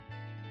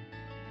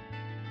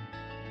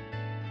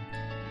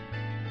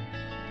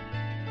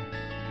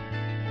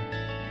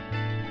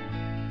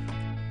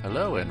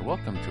Hello and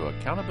welcome to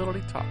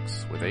Accountability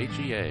Talks with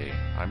AGA.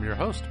 I'm your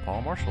host,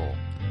 Paul Marshall.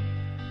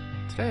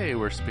 Today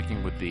we're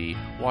speaking with the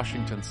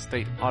Washington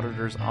State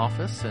Auditor's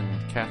Office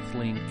and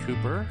Kathleen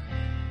Cooper,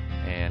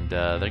 and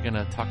they're going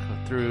to talk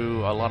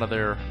through a lot of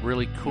their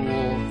really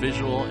cool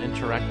visual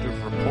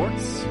interactive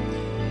reports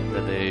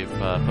that they've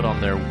put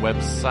on their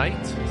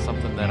website,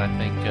 something that I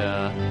think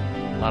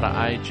a lot of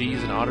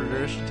IGs and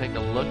auditors should take a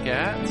look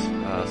at.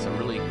 Some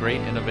really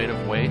great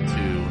innovative way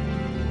to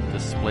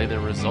display the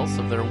results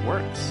of their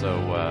work. So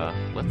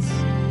let's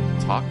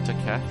talk to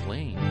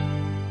Kathleen.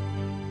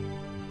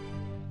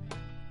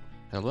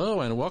 Hello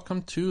and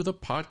welcome to the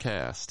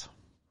podcast.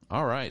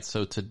 All right,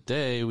 so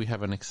today we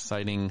have an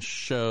exciting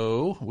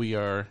show. We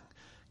are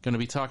going to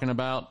be talking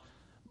about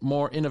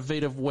more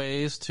innovative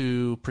ways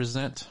to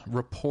present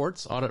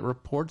reports, audit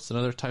reports, and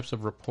other types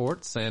of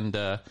reports.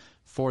 And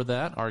for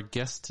that, our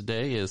guest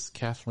today is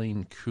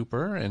Kathleen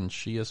Cooper, and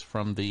she is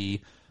from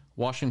the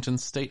Washington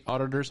State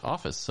Auditor's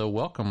Office. So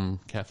welcome,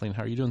 Kathleen.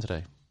 How are you doing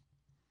today?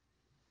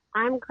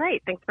 I'm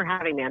great. Thanks for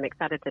having me. I'm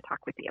excited to talk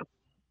with you.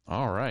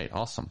 All right.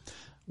 Awesome.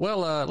 Well,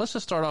 let's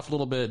just start off a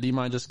little bit. Do you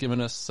mind just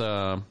giving us,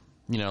 tell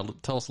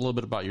us a little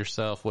bit about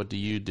yourself? What do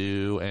you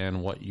do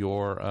and what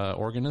your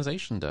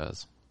organization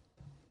does?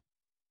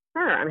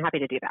 Sure. I'm happy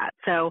to do that.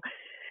 So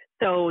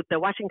the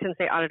Washington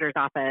State Auditor's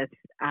Office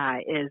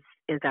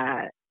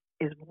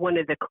is one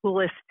of the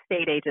coolest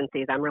state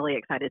agencies. I'm really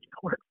excited to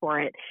work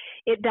for it.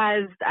 It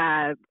does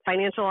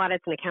financial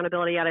audits and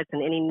accountability audits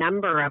and any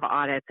number of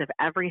audits of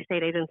every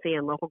state agency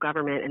and local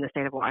government in the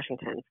state of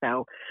Washington.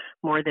 So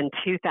more than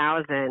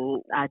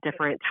 2,000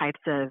 different types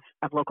of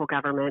local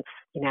governments,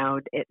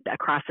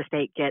 across the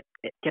state get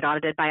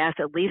audited by us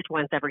at least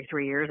once every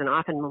 3 years and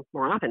often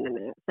more often than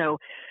that. So,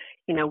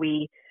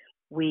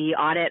 we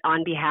audit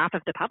on behalf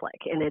of the public,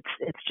 and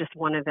it's just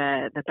one of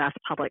the best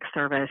public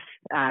service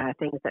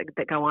things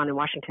that go on in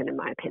Washington, in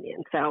my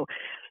opinion. So,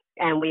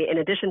 and we, in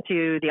addition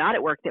to the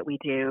audit work that we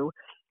do,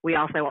 we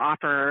also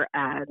offer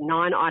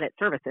non-audit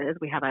services.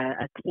 We have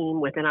a team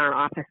within our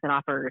office that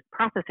offers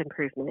process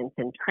improvements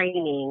and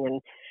training,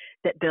 and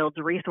that builds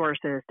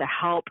resources to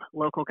help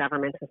local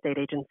governments and state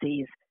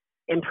agencies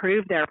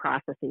improve their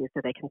processes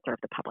so they can serve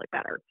the public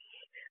better.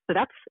 So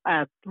that's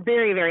a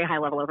very, very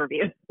high-level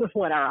overview of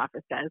what our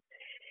office does.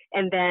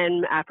 And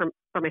then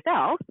for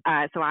myself,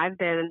 so I've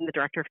been the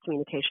Director of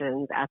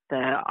Communications at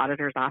the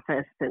Auditor's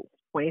Office since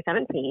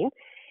 2017.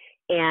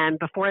 And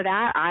before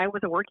that, I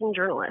was a working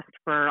journalist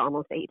for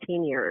almost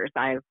 18 years.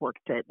 I've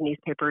worked at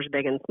newspapers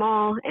big and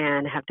small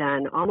and have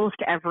done almost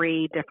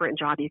every different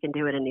job you can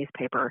do at a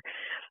newspaper,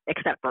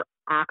 except for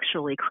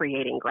actually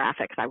creating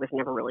graphics. I was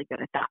never really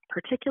good at that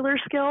particular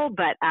skill,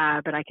 but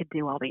I could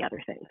do all the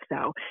other things.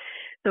 So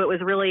it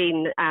was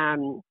really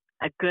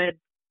a good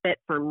fit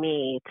for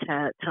me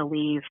to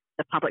leave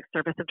the public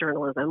service of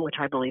journalism, which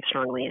I believe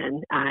strongly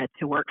in,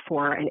 to work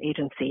for an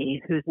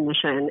agency whose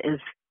mission is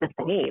the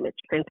same. It's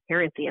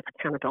transparency, it's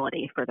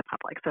accountability for the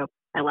public. So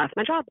I left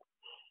my job.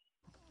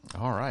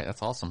 All right.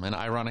 That's awesome. And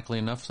ironically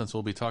enough, since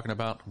we'll be talking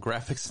about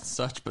graphics and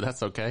such, but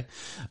that's okay.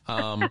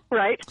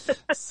 Right.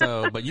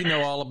 But you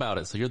know all about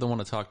it. So you're the one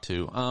to talk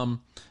to.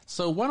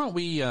 So why don't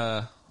we,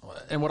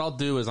 and what I'll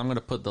do is I'm going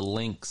to put the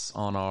links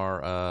on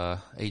our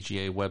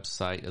AGA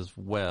website as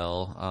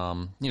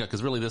well,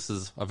 because really this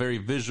is a very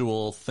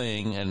visual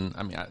thing. And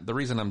I mean, the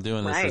reason I'm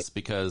doing this is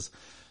because,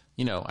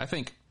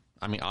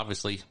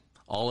 obviously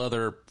all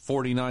other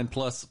 49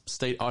 plus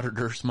state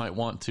auditors might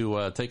want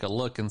to take a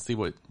look and see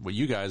what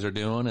you guys are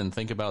doing and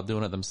think about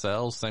doing it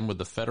themselves. Same with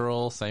the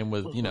federal, same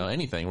with,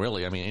 anything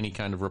really. I mean, any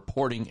kind of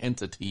reporting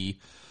entity,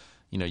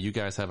 you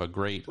guys have a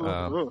great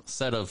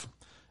set of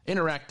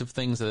interactive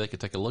things that they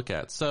could take a look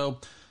at. So,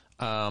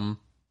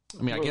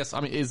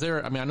 is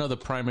there, I know the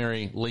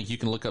primary link, you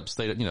can look up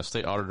state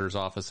auditor's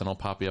office and it'll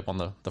pop you up on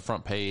the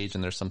front page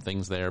and there's some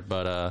things there,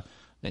 but,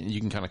 you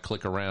can kind of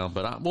click around,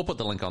 but we'll put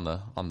the link on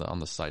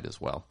the site as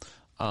well.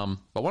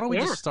 But why don't we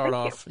just start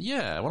off?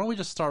 Yeah. Why don't we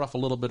just start off a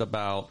little bit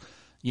about,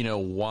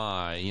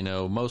 why,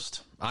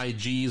 most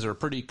IGs are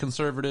pretty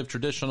conservative,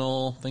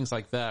 traditional, things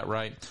like that,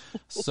 right?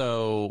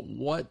 So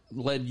what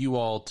led you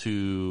all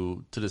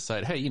to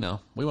decide, hey,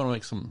 we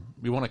want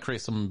to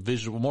create some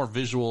more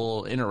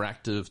visual,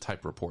 interactive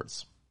type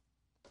reports?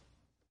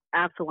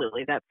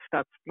 Absolutely. That's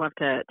love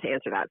to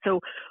answer that.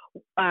 So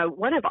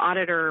one of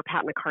Auditor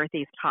Pat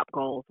McCarthy's top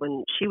goals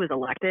when she was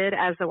elected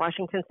as the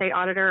Washington State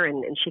Auditor,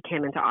 and she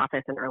came into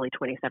office in early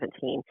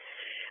 2017,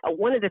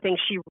 one of the things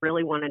she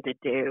really wanted to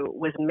do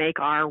was make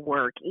our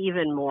work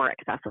even more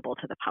accessible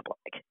to the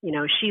public.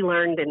 She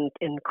learned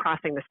in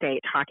crossing the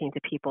state, talking to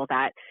people,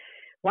 that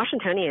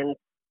Washingtonians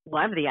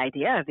love the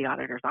idea of the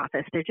auditor's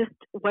office. They just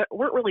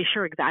weren't really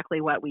sure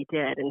exactly what we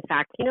did. In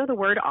fact, the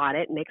word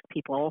audit makes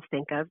people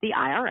think of the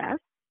IRS.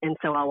 And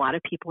so a lot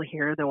of people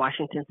hear the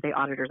Washington State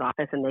Auditor's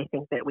Office and they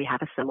think that we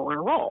have a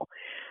similar role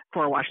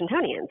for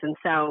Washingtonians. And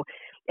so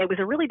it was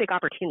a really big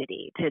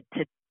opportunity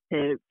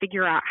to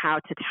figure out how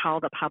to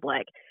tell the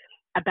public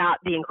about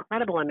the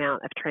incredible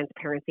amount of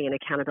transparency and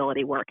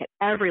accountability work at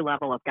every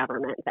level of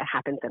government that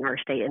happens in our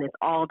state, and it's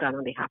all done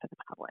on behalf of the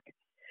public.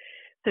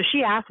 So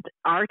she asked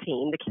our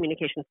team, the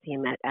communications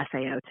team at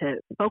SAO, to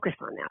focus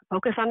on that,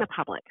 focus on the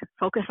public,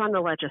 focus on the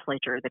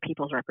legislature, the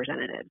people's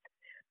representatives,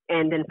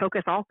 and then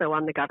focus also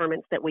on the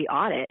governments that we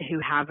audit who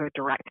have a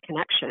direct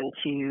connection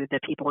to the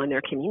people in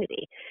their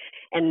community,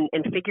 and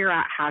figure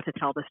out how to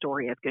tell the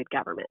story of good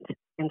government.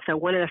 And so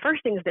one of the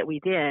first things that we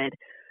did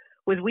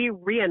was we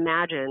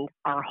reimagined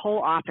our whole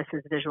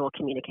office's visual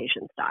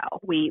communication style.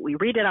 We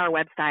redid our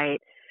website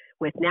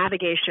with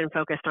navigation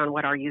focused on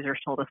what our users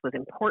told us was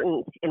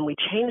important, and we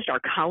changed our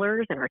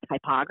colors and our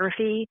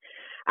typography.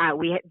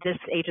 This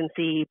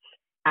agency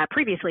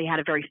previously had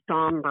a very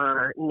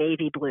somber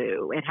navy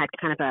blue. It had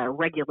kind of a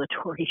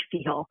regulatory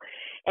feel,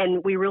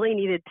 and we really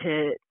needed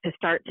to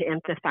start to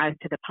emphasize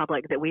to the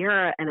public that we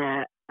are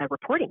a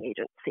reporting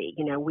agency.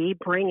 You know, we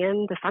bring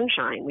in the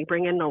sunshine, we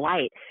bring in the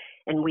light,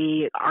 and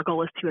our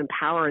goal is to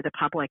empower the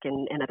public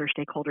and other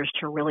stakeholders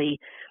to really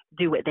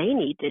do what they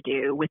need to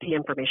do with the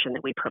information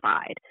that we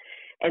provide.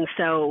 And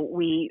so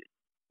we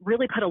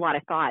really put a lot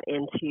of thought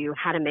into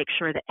how to make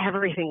sure that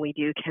everything we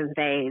do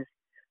conveys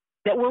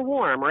that we're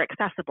warm, we're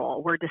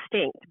accessible, we're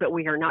distinct, but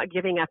we are not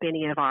giving up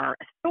any of our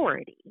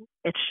authority.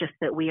 It's just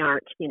that we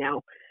aren't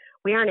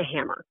a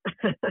hammer.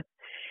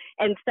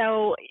 And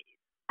so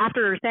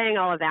after saying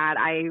all of that,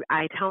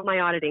 I tell my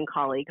auditing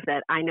colleagues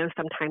that I know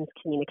sometimes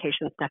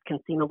communication stuff can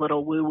seem a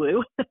little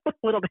woo-woo, a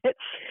little bit,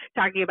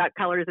 talking about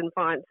colors and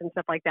fonts and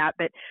stuff like that.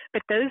 But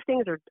those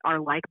things are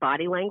like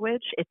body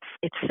language.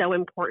 It's so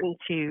important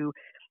to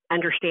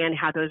understand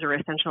how those are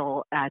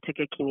essential to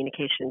good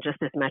communication, just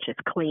as much as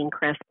clean,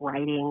 crisp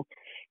writing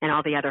and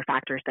all the other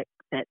factors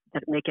that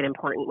make it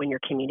important when you're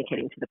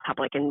communicating to the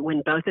public. And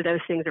when both of those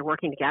things are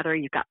working together,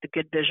 you've got the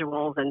good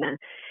visuals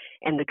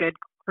and the good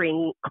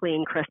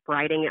clean, crisp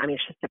writing. I mean,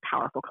 it's just a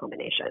powerful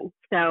combination.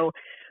 So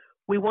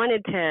we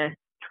wanted to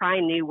try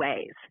new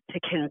ways to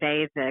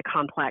convey the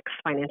complex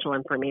financial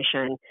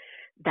information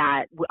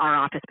that our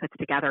office puts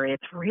together. And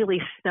it's really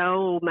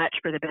so much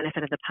for the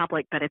benefit of the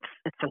public, but it's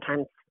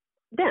sometimes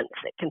dense.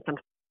 It can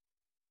sometimes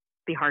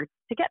be hard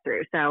to get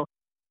through. So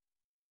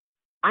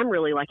I'm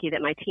really lucky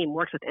that my team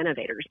works with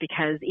innovators,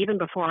 because even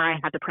before I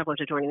had the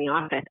privilege of joining the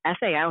office,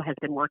 SAO has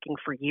been working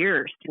for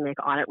years to make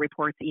audit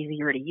reports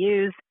easier to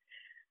use.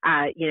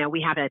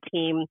 We have a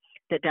team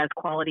that does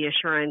quality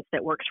assurance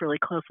that works really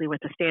closely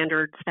with the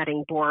standard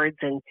setting boards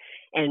and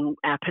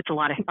puts a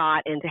lot of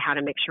thought into how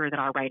to make sure that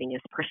our writing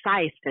is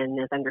precise and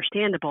is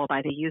understandable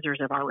by the users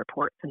of our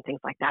reports and things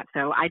like that.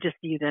 So I just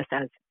view this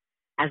as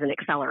an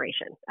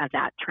acceleration of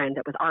that trend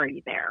that was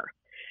already there.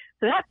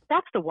 So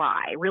that's the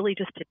why, really,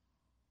 just to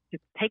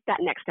take that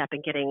next step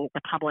in getting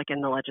the public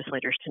and the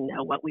legislators to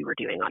know what we were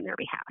doing on their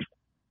behalf.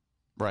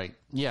 Right.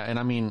 Yeah. And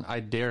I mean, I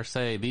dare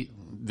say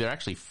they're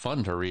actually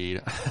fun to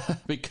read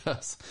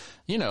because,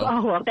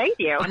 Oh, well, thank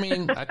you. I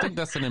mean, I think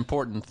that's an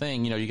important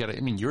thing.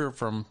 You're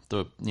from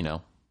the,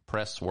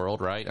 press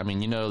world, right? I mean,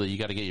 that you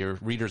got to get your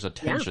readers'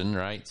 attention,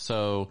 right?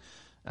 So,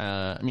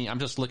 I'm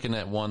just looking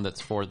at one that's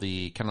for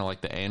the kind of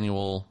like the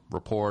annual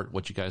report,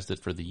 what you guys did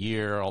for the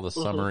year, all the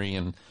summary.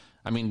 And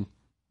I mean,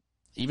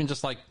 even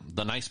just like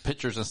the nice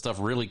pictures and stuff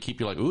really keep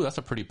you like, ooh, that's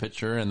a pretty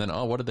picture. And then,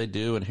 oh, what did they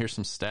do? And here's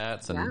some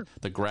stats and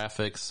the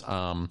graphics,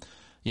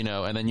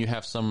 and then you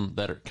have some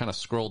that are kind of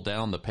scrolled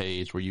down the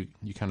page where you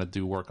kind of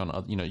do work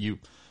on, you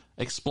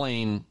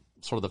explain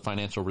sort of the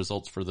financial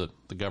results for the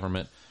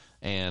government.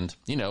 And,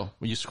 when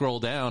you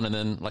scroll down and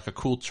then like a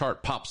cool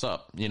chart pops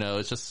up,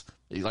 it's just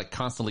it like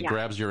constantly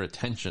grabs your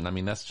attention. I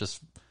mean, that's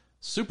just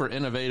super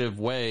innovative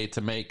way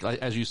to make,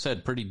 as you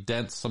said, pretty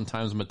dense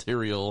sometimes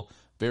material,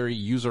 very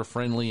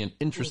user-friendly and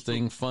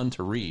interesting, fun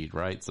to read,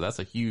 right? So that's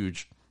a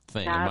huge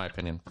thing, in my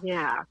opinion.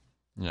 Yeah.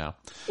 Yeah.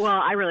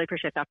 Well, I really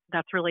appreciate that.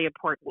 That's really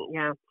important.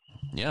 Yeah.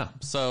 Yeah.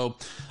 So,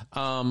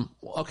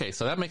 okay.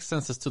 So that makes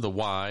sense as to the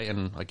why.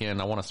 And again,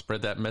 I want to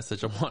spread that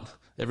message. I want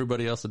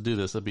everybody else to do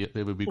this. It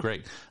would be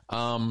great.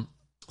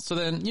 So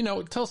then,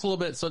 tell us a little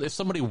bit. So if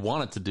somebody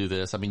wanted to do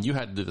this, I mean, you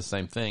had to do the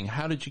same thing.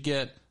 How did you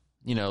get,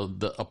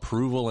 the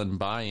approval and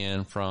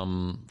buy-in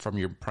from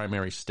your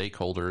primary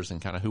stakeholders,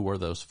 and kind of who were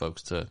those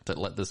folks to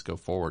let this go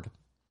forward?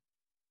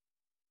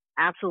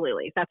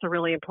 Absolutely. That's a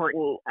really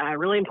important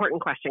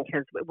question,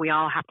 because we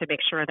all have to make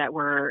sure that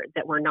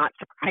we're not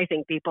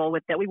surprising people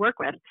that we work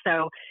with.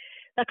 So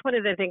that's one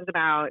of the things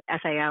about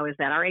SAO, is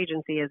that our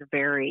agency is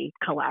very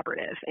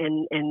collaborative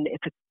and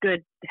it's a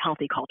good,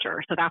 healthy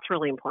culture. So that's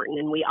really important.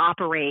 And we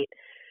operate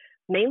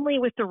mainly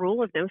with the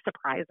rule of no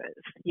surprises.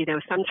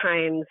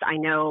 Sometimes I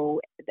know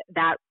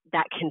that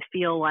can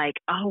feel like,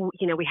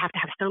 we have to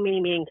have so many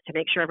meetings to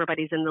make sure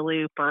everybody's in the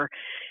loop, or,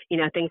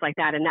 things like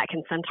that. And that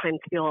can sometimes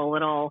feel a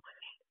little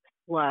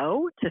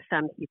slow to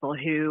some people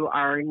who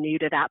are new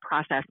to that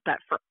process. But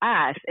for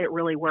us, it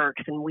really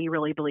works. And we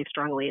really believe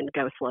strongly in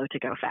go slow to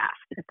go fast,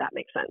 if that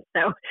makes sense.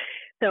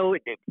 So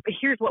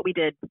here's what we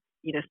did,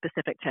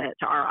 specific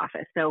to our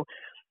office. So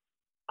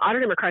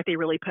Auditor McCarthy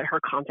really put her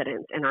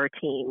confidence in our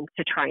team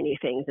to try new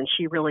things. And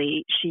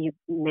she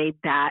made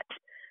that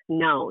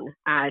known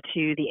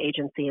to the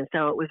agency. And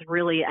so it was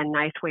really a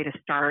nice way to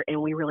start.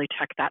 And we really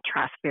took that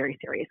trust very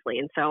seriously.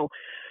 And so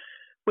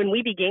when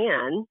we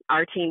began,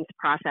 our team's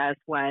process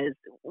was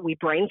we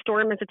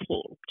brainstorm as a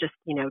team,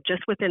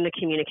 just within the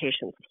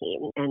communications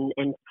team,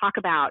 and talk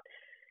about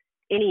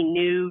any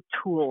new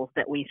tools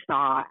that we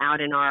saw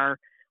out in our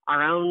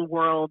own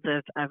world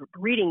of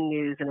reading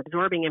news and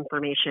absorbing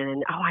information.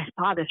 And, I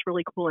saw this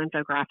really cool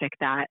infographic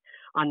that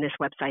on this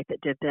website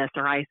that did this,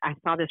 or I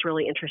saw this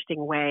really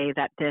interesting way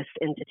that this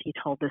entity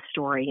told this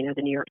story,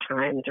 the New York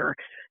Times or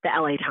the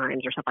LA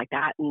Times or stuff like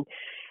that.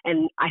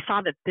 And I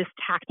saw that this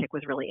tactic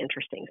was really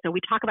interesting. So we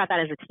talk about that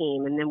as a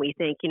team, and then we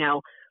think,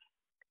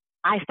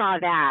 I saw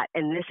that,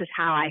 and this is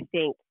how I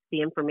think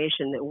the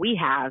information that we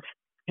have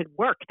could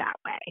work that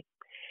way.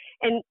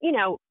 And,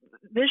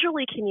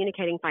 visually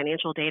communicating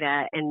financial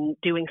data and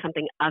doing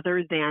something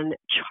other than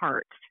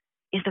charts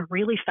is a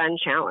really fun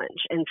challenge.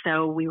 And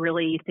so we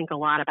really think a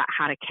lot about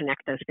how to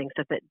connect those things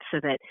so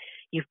that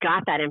you've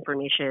got that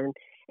information.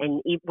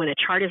 And when a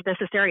chart is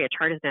necessary, a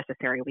chart is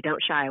necessary. We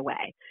don't shy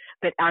away.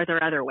 But are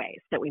there other ways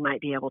that we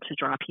might be able to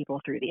draw people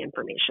through the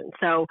information?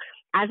 So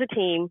as a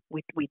team,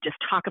 we just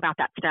talk about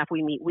that stuff.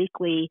 We meet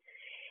weekly.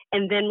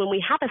 And then when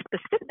we have a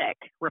specific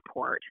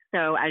report,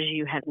 so as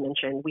you had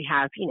mentioned, we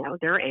have,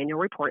 there are annual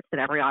reports that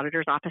every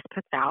auditor's office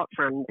puts out,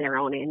 from their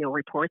own annual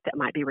report that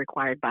might be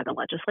required by the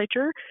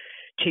legislature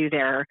to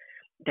their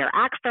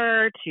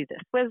ACFR, to the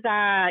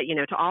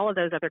SWISA, to all of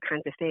those other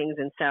kinds of things.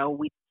 And so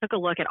we took a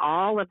look at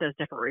all of those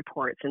different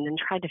reports and then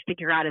tried to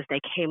figure out as they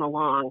came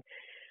along,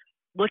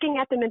 looking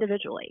at them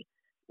individually,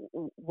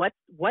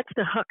 what's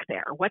the hook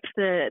there? What's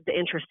the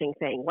interesting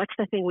thing? What's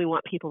the thing we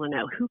want people to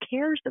know? Who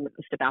cares the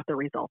most about the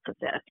results of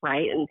this,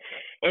 right?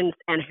 And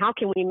how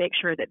can we make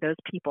sure that those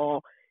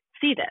people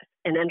see this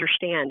and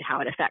understand how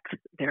it affects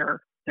their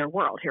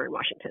world here in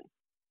Washington?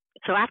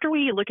 So after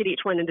we look at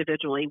each one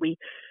individually,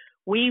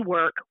 we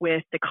work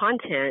with the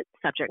content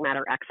subject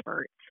matter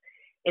experts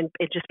and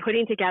just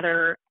putting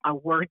together a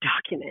Word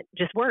document,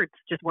 just words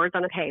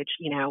on a page,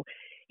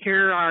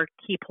 Here are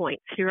key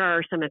points. Here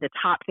are some of the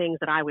top things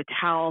that I would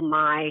tell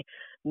my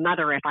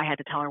mother if I had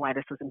to tell her why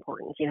this was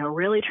important,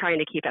 really trying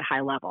to keep it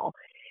high level.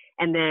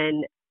 And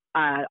then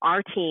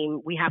our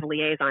team, we have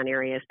liaison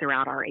areas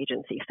throughout our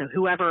agency. So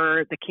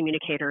whoever the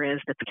communicator is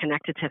that's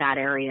connected to that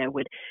area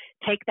would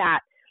take that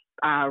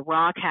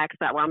raw text,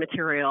 that raw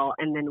material,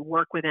 and then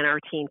work within our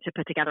team to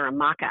put together a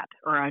mock-up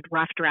or a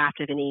rough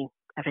draft of any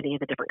of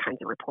the different kinds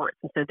of reports.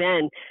 And so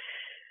then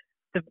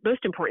the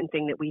most important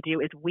thing that we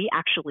do is we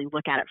actually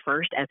look at it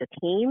first as a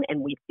team,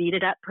 and we beat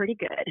it up pretty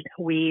good.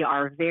 We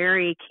are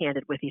very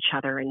candid with each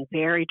other and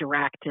very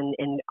direct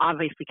and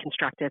obviously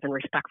constructive and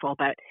respectful,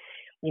 but,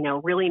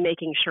 really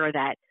making sure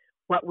that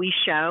what we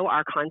show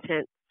our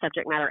content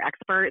subject matter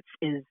experts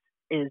is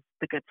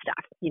the good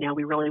stuff.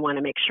 We really want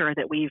to make sure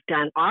that we've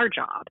done our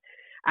job,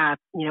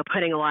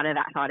 putting a lot of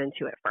that thought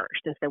into it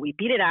first. And so we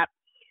beat it up,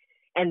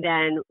 and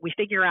then we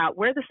figure out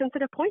where the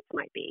sensitive points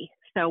might be.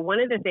 So one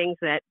of the things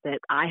that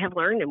I have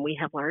learned and we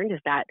have learned is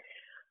that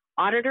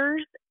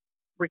auditors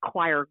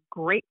require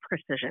great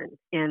precision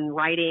in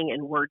writing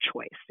and word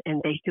choice,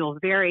 and they feel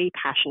very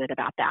passionate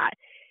about that.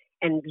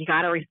 And you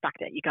got to respect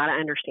it. You got to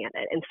understand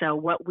it. And so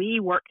what we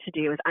work to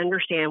do is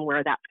understand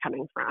where that's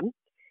coming from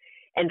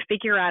and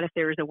figure out if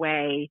there's a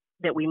way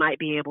that we might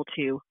be able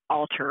to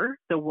alter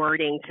the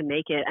wording to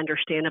make it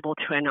understandable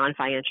to a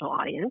non-financial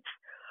audience,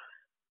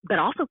 but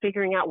also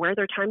figuring out where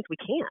there are times we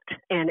can't.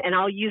 And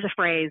I'll use a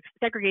phrase,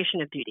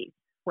 segregation of duties,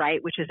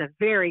 right, which is a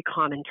very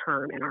common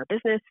term in our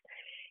business.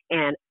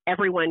 And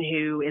everyone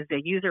who is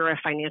a user of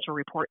financial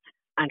reports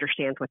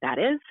understands what that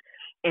is.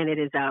 And it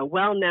is a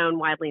well-known,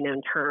 widely known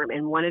term.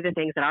 And one of the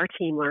things that our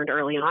team learned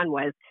early on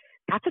was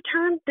that's a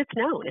term that's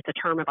known. It's a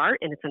term of art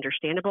and it's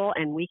understandable,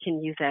 and we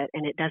can use it,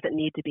 and it doesn't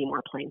need to be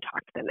more plain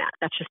talk than that.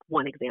 That's just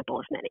one example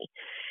of many.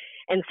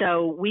 And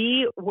so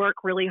we work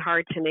really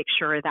hard to make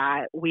sure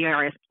that we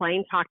are as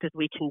plain talked as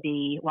we can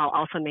be while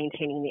also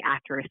maintaining the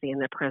accuracy and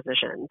the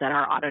precision that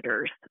our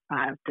auditors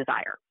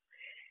desire.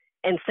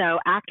 And so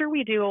after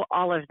we do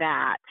all of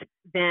that,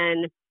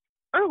 then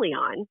early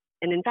on,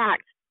 and in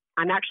fact,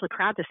 I'm actually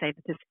proud to say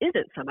that this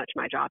isn't so much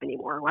my job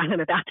anymore, what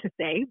I'm about to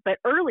say, but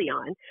early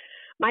on,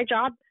 my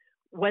job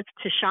was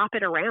to shop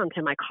it around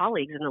to my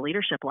colleagues in the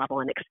leadership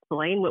level and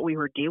explain what we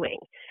were doing.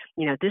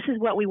 This is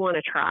what we want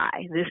to try.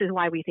 This is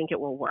why we think it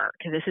will work.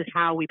 This is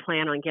how we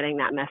plan on getting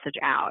that message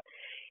out.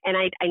 And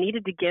I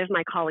needed to give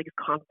my colleagues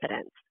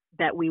confidence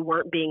that we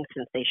weren't being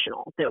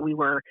sensational, that we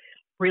were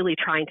really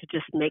trying to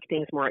just make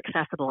things more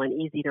accessible and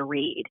easy to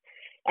read.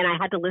 And I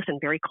had to listen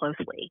very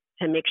closely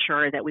to make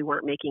sure that we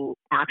weren't making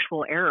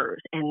actual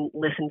errors, and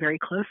listen very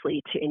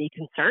closely to any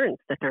concerns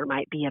that there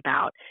might be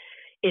about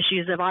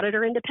issues of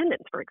auditor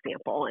independence, for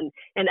example,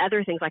 and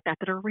other things like that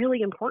that are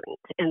really important.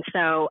 And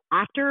so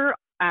after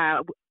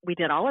we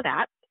did all of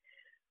that,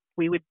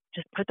 we would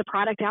just put the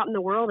product out in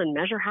the world and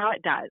measure how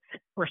it does,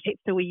 right?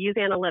 So we use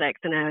analytics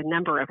in a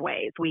number of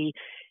ways. We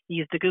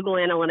use the Google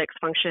Analytics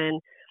function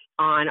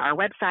on our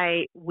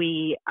website.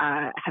 We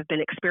have been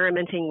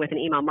experimenting with an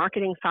email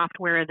marketing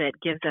software that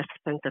gives us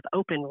a sense of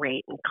open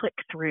rate and click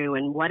through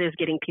and what is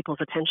getting people's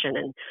attention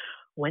and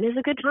when is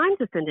a good time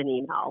to send an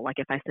email? Like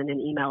if I send an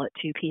email at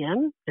 2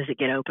 p.m., does it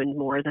get opened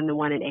more than the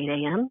one at 8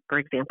 a.m., for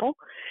example?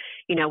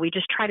 We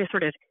just try to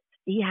sort of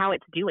see how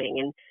it's doing.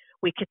 And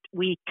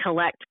we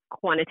collect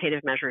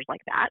quantitative measures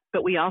like that,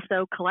 but we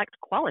also collect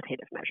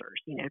qualitative measures,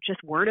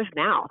 just word of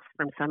mouth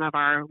from some of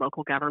our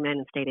local government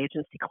and state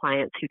agency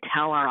clients who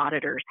tell our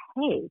auditors,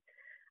 hey,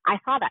 I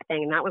saw that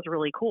thing and that was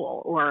really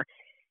cool. Or,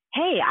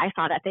 hey, I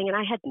saw that thing and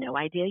I had no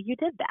idea you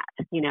did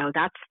that.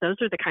 Those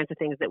are the kinds of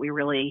things that we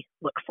really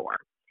look for.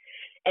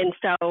 And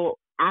so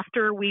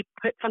after we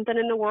put something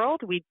in the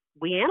world, we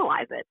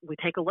analyze it. We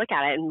take a look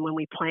at it. And when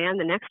we plan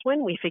the next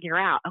one, we figure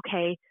out,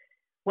 okay,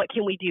 what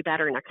can we do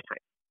better next time?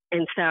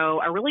 And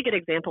so a really good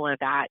example of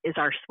that is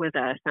our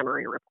SWISA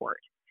summary report.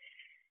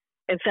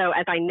 And so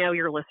as I know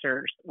your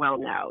listeners well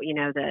know,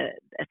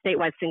 a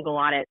statewide single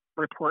audit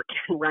report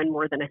can run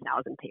more than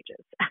 1,000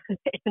 pages.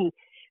 And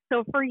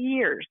so for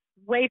years,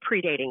 way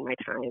predating my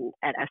time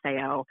at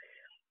SAO,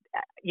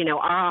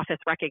 our office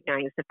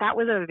recognized that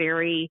was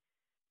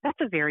that's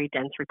a very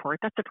dense report.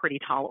 That's a pretty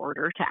tall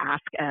order to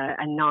ask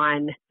a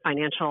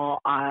non-financial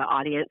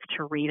audience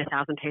to read a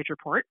 1,000-page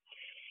report.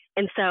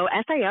 And so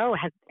SAO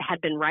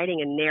had been writing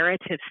a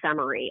narrative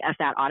summary of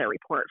that audit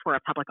report for a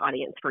public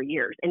audience for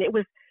years. And it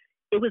was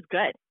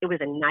good. It was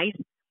a nice,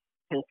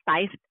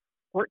 concise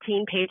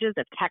 14 pages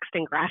of text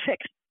and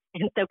graphics.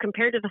 And so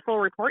compared to the full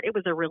report, it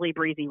was a really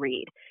breezy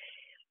read.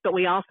 But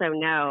we also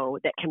know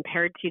that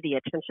compared to the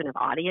attention of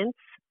audience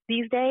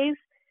these days,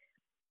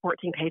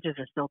 14 pages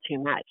is still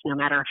too much, no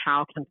matter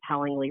how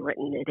compellingly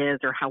written it is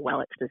or how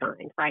well it's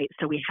designed, right?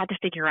 So we had to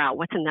figure out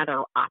what's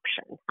another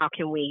option. How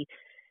can we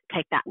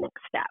take that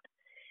next step?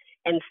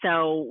 And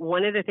so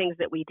one of the things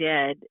that we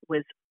did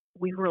was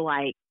we were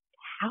like,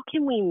 how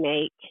can we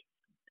make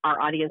our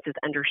audiences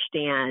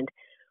understand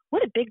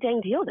what a big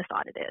dang deal this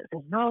audit is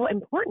and how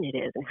important it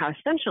is and how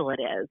essential it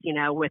is,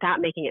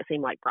 without making it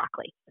seem like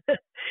broccoli.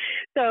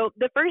 So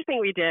the first thing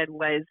we did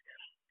was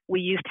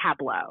we used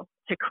Tableau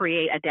to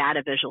create a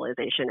data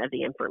visualization of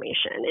the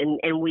information.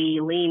 And we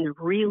leaned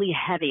really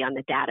heavy on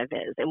the data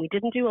viz. And we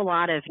didn't do a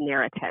lot of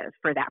narrative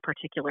for that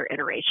particular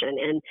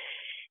iteration.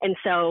 And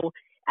so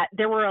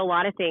there were a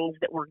lot of things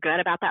that were good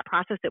about that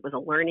process. It was a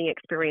learning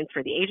experience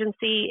for the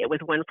agency. It was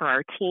one for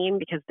our team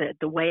because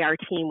the way our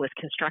team was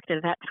constructed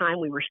at that time,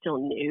 we were still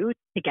new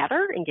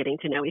together and getting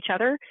to know each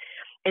other.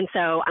 And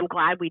so I'm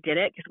glad we did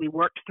it because we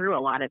worked through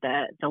a lot of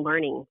the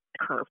learning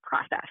curve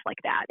process like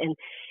that.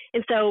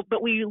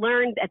 But we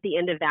learned at the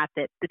end of that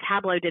the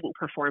Tableau didn't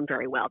perform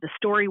very well. The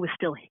story was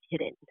still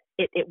hidden.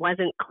 It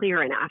wasn't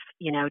clear enough,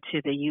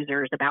 to the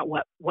users about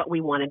what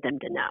we wanted them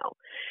to know.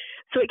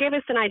 So it gave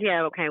us an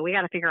idea, okay, we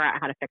got to figure out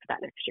how to fix that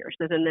next year.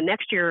 So then the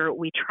next year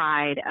we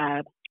tried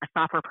a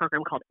software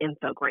program called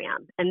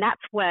Infogram. And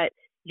that's what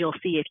you'll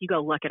see if you go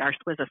look at our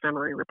SWISA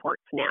summary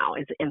reports now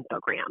is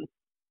Infogram.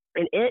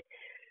 And it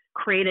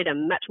created a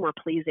much more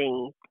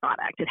pleasing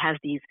product. It has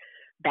these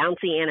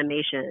bouncy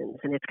animations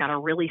and it's got a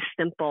really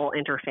simple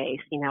interface,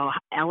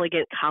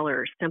 elegant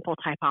colors, simple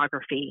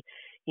typography,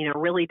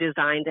 really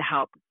designed to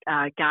help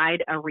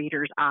guide a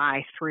reader's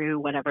eye through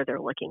whatever they're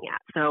looking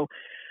at. So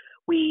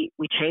we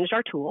changed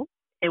our tool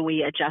and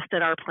we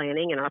adjusted our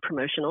planning and our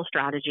promotional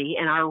strategy,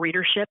 and our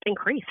readership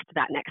increased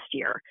that next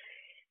year.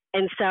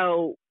 And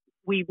so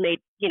we've made,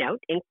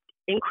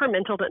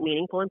 incremental but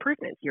meaningful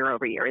improvements year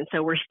over year. And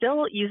so we're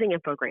still using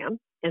Infogram.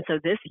 And so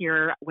this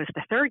year was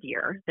the third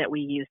year that we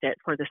used it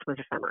for this was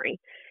a summary.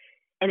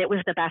 And it was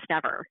the best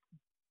ever.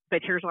 But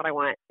here's what I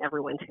want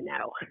everyone to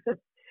know.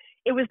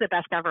 It was the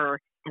best ever,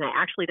 and I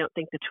actually don't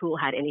think the tool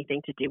had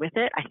anything to do with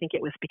it. I think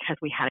it was because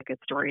we had a good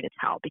story to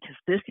tell, because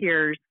this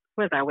year's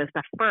SWISA was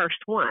the first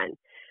one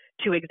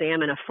to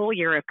examine a full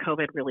year of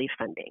COVID relief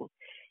funding.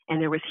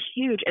 And there was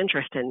huge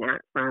interest in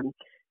that from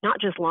not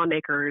just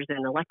lawmakers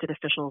and elected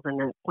officials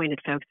and appointed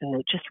folks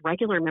and just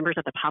regular members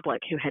of the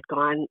public who had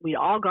we'd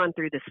all gone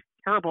through this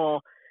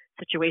terrible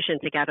situation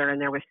together,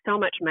 and there was so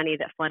much money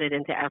that flooded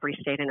into every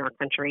state in our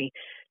country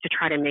to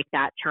try to make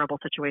that terrible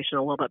situation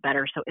a little bit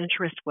better. So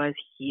interest was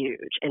huge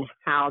in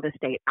how the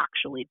state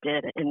actually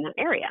did in that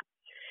area.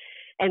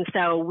 And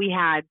so we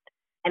had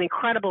an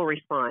incredible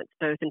response,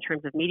 both in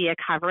terms of media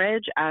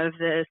coverage of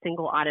the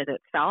single audit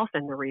itself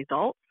and the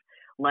results,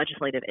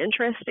 legislative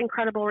interest,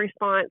 incredible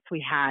response.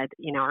 We had,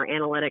 our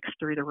analytics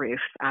through the roof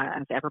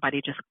of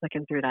everybody just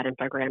clicking through that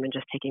Infogram and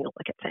just taking a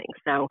look at things.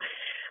 So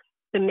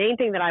the main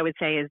thing that I would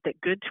say is that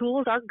good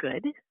tools are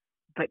good,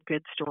 but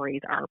good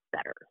stories are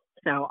better.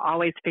 So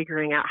always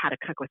figuring out how to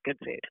cook with good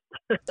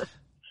food.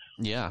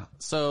 Yeah.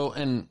 So,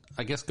 and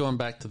I guess going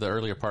back to the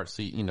earlier part,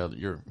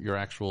 your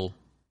actual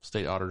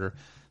state auditor.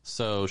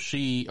 So was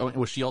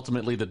she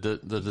ultimately the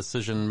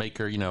decision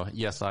maker?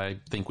 Yes, I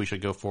think we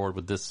should go forward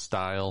with this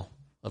style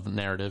of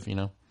narrative,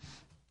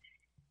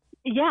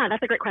 Yeah,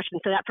 that's a great question.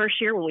 So that first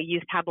year when we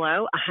used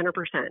Tableau, 100%,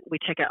 we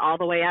took it all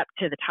the way up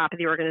to the top of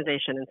the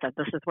organization and said,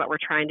 this is what we're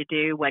trying to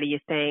do. What do you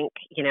think?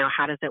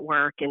 How does it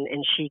work? And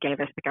she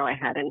gave us the go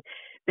ahead. And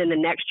then the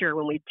next year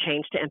when we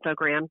changed to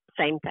Infogram,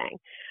 same thing.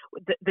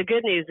 the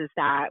good news is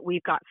that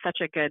we've got such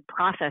a good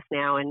process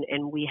now,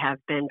 and we have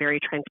been very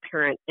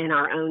transparent in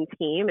our own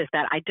team, is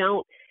that I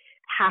don't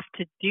have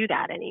to do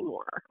that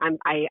anymore.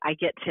 I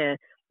get to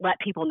let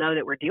people know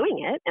that we're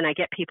doing it, and I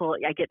get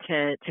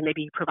to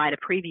maybe provide a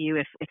preview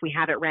if we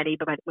have it ready,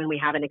 but when we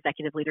have an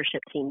executive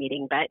leadership team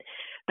meeting.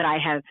 But I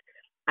have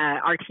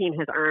our team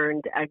has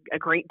earned a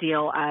great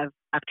deal of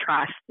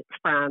trust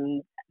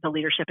from the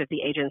leadership of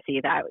the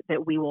agency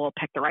that we will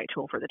pick the right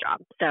tool for the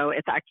job. So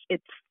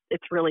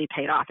it's really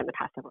paid off in the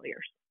past several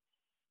years.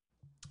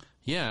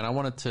 Yeah, and I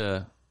wanted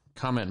to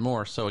comment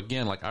more. So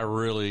again, like, I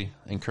really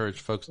encourage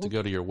folks to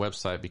go to your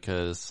website,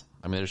 because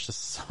I mean, there's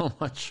just so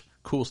much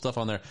cool stuff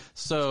on there.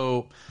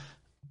 So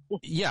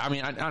yeah, I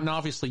mean, and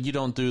obviously you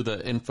don't do the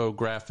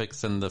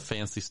infographics and the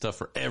fancy stuff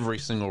for every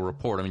single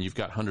report. I mean, you've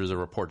got hundreds of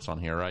reports on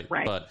here, right?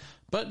 Right.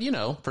 But you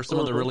know, for some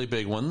of the really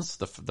big ones,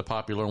 the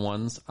popular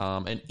ones,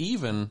 and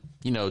even,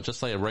 you know,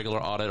 just like a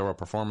regular audit or a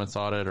performance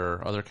audit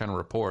or other kind of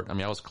report. I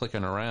mean, I was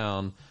clicking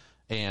around,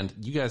 and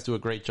you guys do a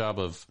great job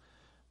of,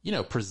 you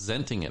know,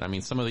 presenting it. I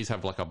mean, some of these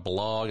have like a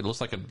blog. It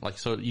looks like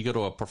so you go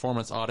to a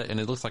performance audit and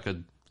it looks like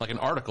an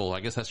article.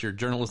 I guess that's your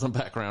journalism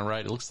background,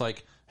 right? It looks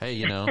like, hey,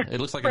 you know, it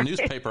looks like a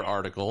newspaper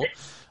article.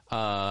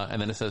 And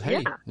then it says,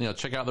 hey, you know,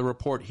 check out the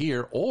report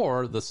here,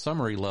 or the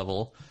summary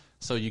level.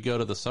 So you go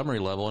to the summary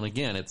level, and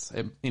again,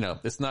 you know,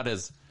 it's not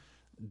as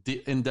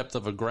in depth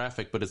of a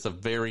graphic, but it's a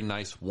very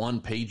nice one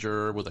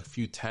pager with a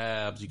few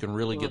tabs. You can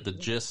really get the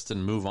gist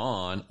and move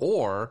on,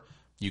 or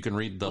you can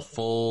read the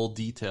full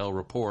detail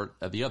report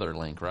at the other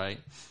link, right?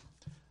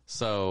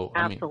 So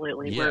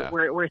absolutely, I mean,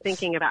 we're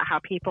thinking about how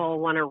people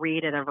want to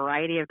read at a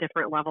variety of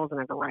different levels and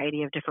a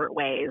variety of different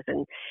ways.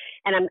 And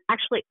I'm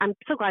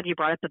so glad you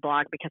brought up the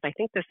blog, because I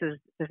think this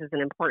is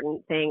an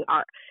important thing.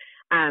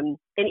 And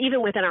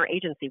even within our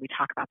agency, we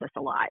talk about this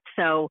a lot.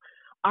 So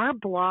our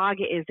blog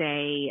is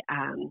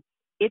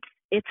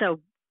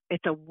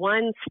it's a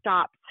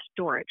one-stop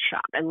storage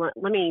shop. And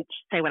let me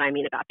say what I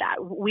mean about that.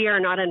 We are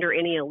not under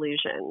any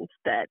illusions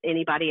that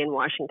anybody in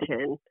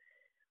Washington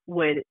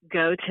would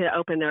go to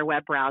open their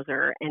web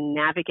browser and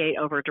navigate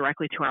over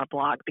directly to our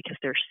blog because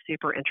they're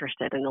super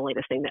interested in the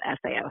latest thing that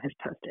SAO has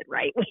posted,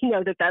 right? We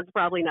know that that's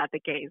probably not the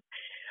case.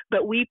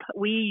 But we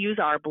use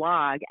our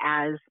blog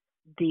as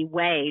the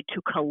way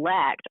to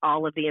collect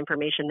all of the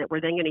information that we're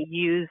then going to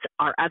use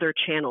our other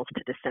channels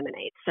to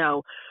disseminate.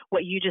 So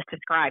what you just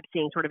described,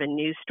 seeing sort of a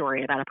news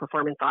story about a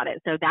performance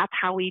audit. So that's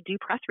how we do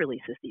press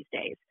releases these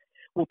days.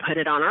 We'll put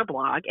it on our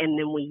blog, and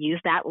then we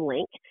use that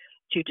link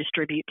to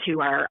distribute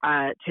to our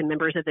to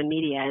members of the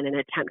media in an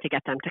attempt to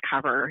get them to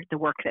cover the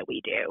work that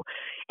we do.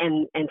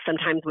 And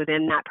sometimes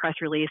within that press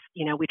release,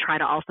 you know, we try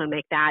to also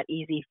make that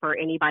easy for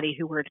anybody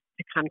who were to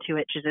come to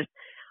it to just,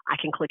 I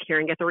can click here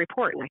and get the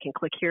report, and I can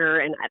click here.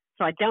 And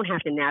so I don't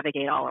have to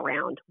navigate all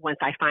around once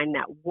I find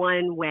that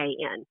one way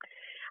in.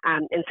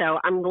 And so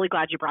I'm really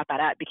glad you brought that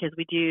up, because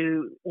we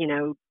do, you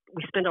know,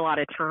 we spend a lot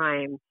of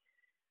time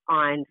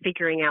on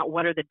figuring out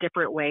what are the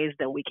different ways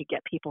that we could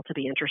get people to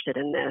be interested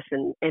in this.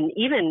 And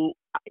even,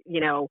 you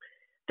know,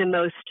 the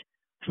most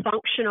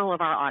functional of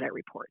our audit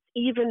reports,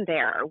 even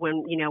there,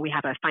 when, you know, we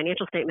have a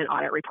financial statement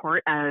audit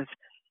report of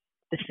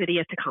the city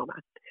of Tacoma.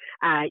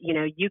 You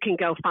know, you can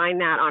go find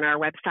that on our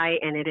website,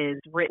 and it is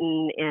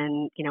written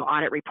in, you know,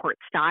 audit report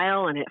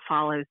style, and it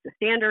follows the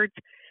standards.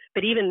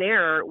 But even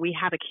there, we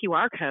have a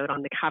QR code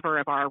on the cover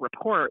of our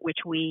report, which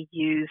we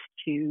use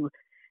to,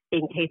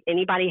 in case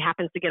anybody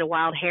happens to get a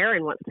wild hair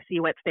and wants to see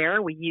what's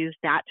there, we use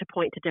that to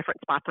point to different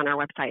spots on our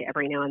website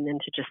every now and then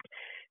to just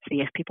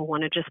see if people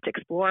want to just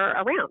explore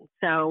around.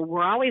 So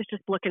we're always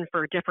just looking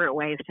for different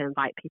ways to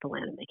invite people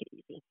in and make it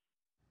easy.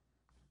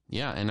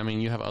 Yeah, and I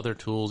mean, you have other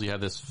tools. You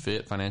have this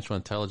FIT financial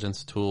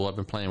intelligence tool. I've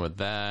been playing with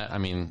that. I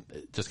mean,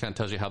 it just kind of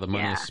tells you how the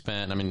money is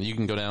spent. I mean, you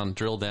can go down,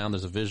 drill down.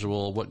 There's a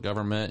visual, what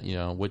government, you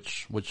know,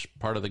 which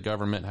part of the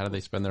government, how do they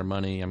spend their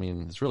money? I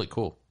mean, it's really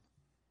cool.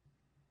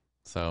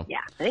 So yeah,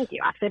 thank you.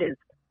 FIT is,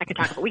 I could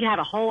talk about, we could have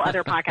a whole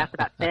other podcast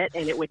about FIT,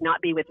 and it would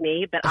not be with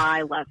me, but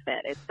I love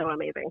FIT. It's so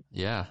amazing.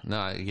 Yeah,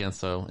 no, again,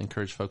 so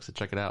encourage folks to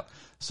check it out.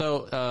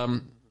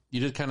 So, you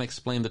did kind of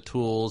explain the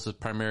tools,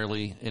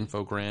 primarily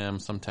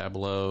Infogram, some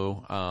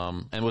Tableau.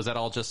 And was that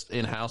all just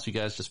in-house? You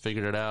guys just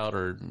figured it out,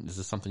 or is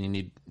this something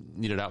you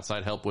needed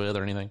outside help with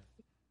or anything?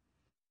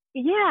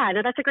 Yeah,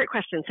 no, that's a great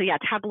question. So yeah,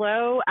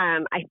 Tableau,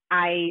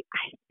 I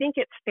think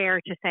it's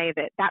fair to say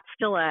that that's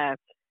still I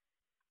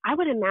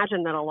would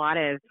imagine that a lot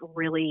of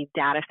really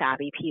data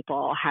savvy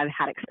people have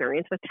had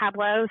experience with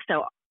Tableau.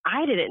 So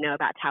I didn't know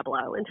about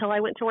Tableau until I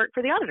went to work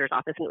for the auditor's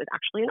office, and it was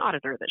actually an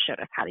auditor that showed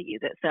us how to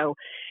use it. So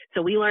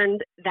we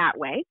learned that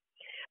way.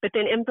 But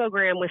then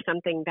Infogram was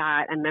something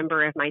that a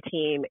member of my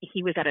team,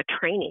 he was at a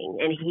training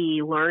and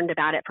he learned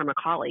about it from a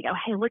colleague. Oh,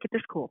 hey, look at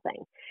this cool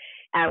thing.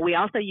 We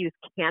also use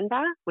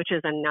Canva, which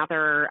is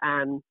another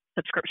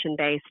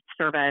subscription-based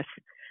service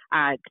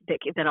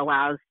that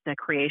allows the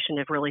creation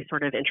of really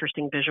sort of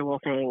interesting visual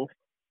things.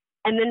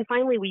 And then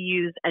finally, we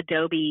use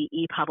Adobe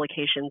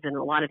ePublications and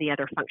a lot of the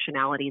other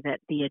functionality that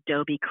the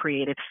Adobe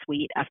Creative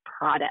Suite of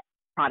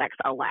products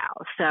allow.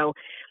 So,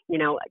 you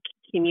know,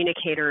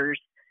 communicators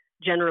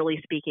generally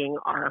speaking,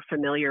 are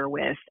familiar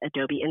with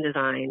Adobe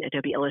InDesign,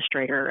 Adobe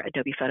Illustrator,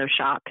 Adobe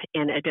Photoshop,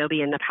 and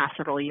Adobe in the past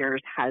several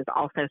years has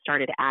also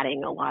started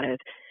adding a lot of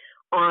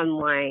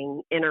online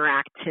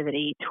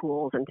interactivity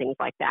tools and things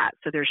like that.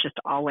 So there's just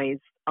always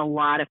a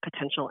lot of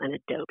potential in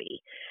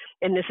Adobe.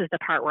 And this is the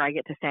part where I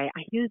get to say,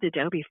 I used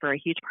Adobe for a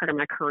huge part of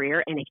my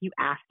career, and if you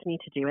asked me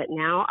to do it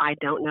now, I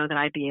don't know that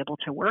I'd be able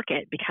to work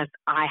it because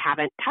I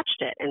haven't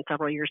touched it in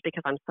several years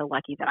because I'm so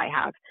lucky that I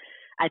have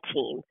a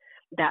team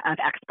of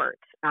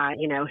experts,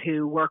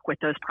 who work with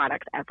those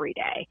products every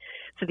day.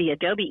 So the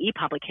Adobe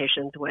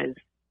ePublications was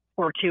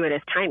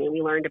fortuitous timing.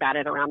 We learned about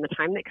it around the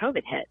time that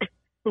COVID hit.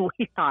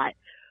 We thought,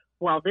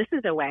 well, this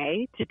is a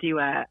way to do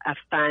a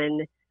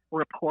fun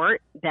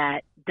report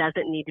that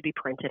doesn't need to be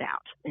printed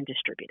out and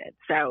distributed.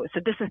 So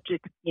this is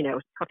just,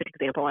 a perfect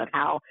example of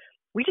how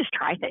we just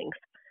try things.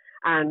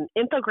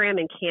 Infogram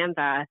and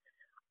Canva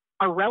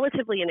are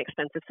relatively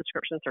inexpensive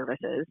subscription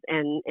services.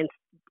 And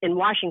in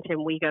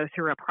Washington, we go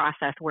through a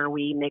process where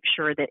we make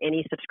sure that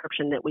any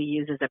subscription that we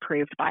use is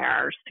approved by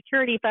our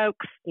security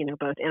folks,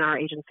 both in our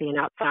agency and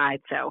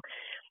outside. So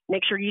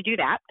make sure you do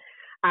that.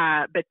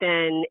 But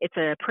then it's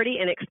a pretty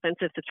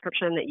inexpensive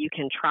subscription that you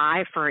can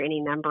try for any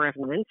number of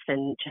months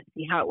and just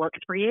see how it works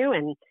for you.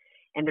 And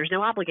there's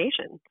no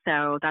obligation.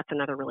 So that's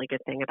another really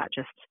good thing about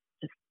just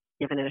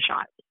giving it a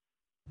shot.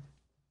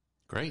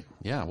 Great.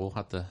 Yeah, we'll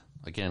have to,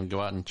 again,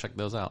 go out and check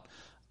those out.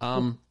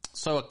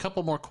 So a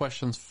couple more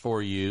questions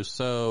for you.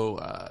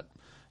 So,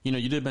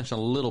 you did mention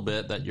a little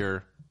bit that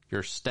your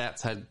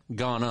stats had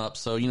gone up.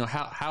 So,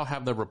 how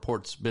have the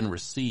reports been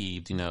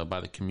received,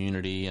 by the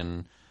community?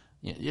 And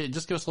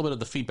just give us a little bit of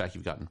the feedback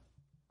you've gotten.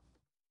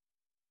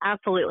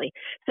 Absolutely.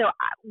 So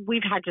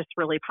we've had just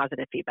really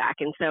positive feedback.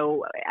 And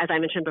so, as I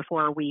mentioned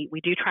before, we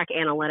do track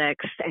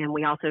analytics, and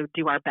we also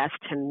do our best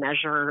to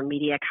measure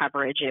media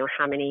coverage,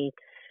 how many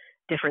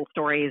different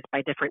stories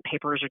by different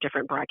papers or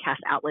different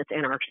broadcast outlets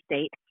in our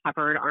state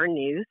covered our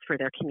news for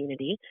their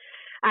community.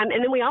 And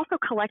then we also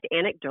collect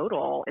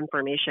anecdotal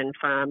information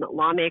from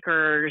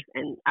lawmakers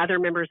and other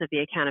members of the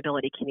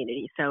accountability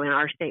community. So in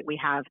our state, we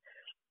have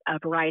a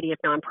variety of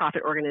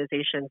nonprofit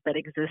organizations that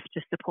exist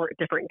to support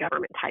different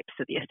government types.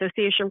 So the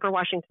Association for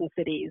Washington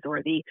Cities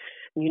or the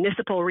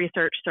Municipal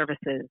Research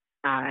Services,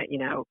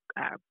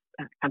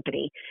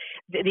 company.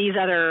 These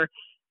other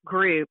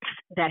groups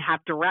that have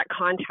direct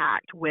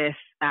contact with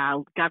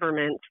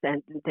governments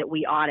that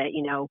we audit,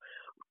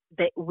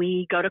 that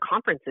we go to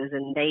conferences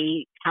and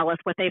they tell us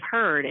what they've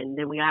heard. And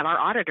then we have our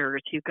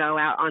auditors who go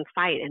out on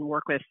site and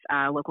work with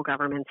local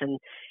governments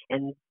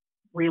and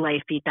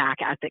relay feedback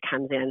as it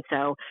comes in.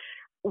 So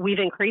we've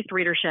increased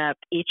readership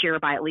each year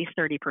by at least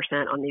 30%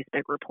 on these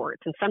big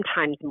reports and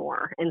sometimes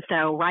more. And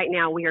so right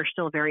now we are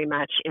still very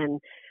much in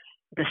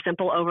the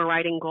simple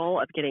overriding goal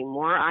of getting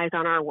more eyes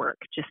on our work,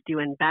 just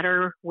doing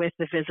better with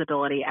the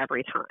visibility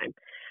every time.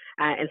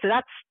 And so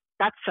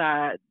that's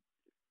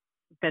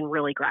been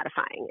really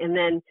gratifying. And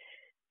then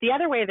the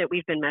other way that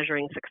we've been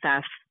measuring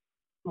success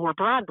more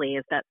broadly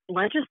is that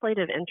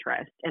legislative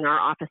interest in our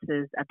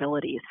office's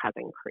abilities has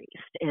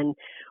increased. And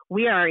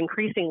we are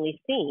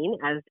increasingly seen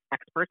as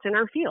experts in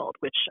our field,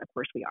 which of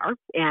course we are.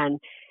 And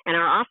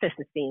our office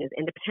is seen as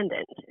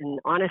independent and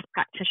honest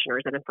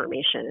practitioners of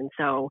information. And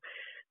so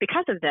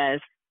because of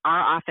this,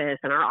 our office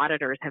and our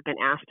auditors have been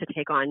asked to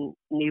take on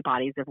new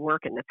bodies of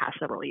work in the past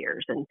several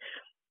years. And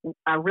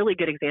a really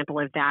good example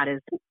of that is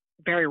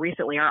very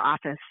recently our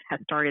office has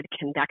started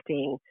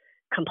conducting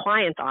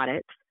compliance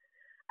audits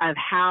of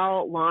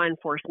how law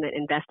enforcement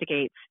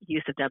investigates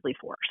use of deadly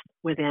force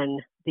within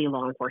the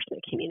law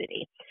enforcement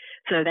community.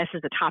 So this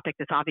is a topic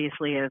that's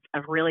obviously of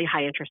really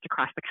high interest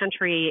across the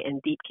country and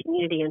deep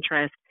community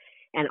interest,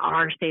 and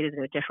our state is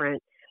no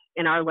different.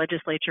 And our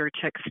legislature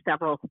took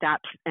several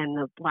steps in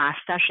the last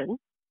session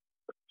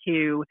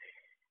to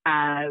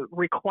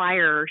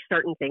require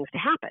certain things to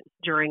happen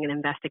during an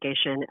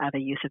investigation of a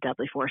use of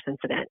deadly force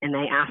incident. And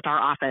they asked our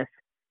office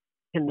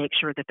to make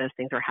sure that those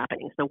things are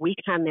happening. So we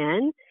come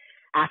in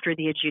after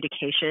the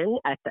adjudication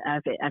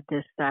of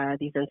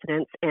these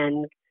incidents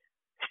and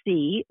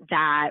see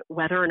that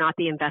whether or not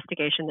the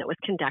investigation that was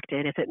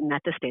conducted, if it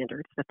met the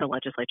standards that the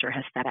legislature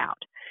has set out.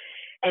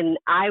 And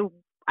I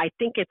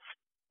think it's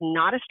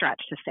not a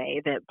stretch to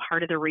say that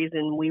part of the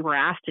reason we were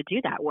asked to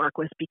do that work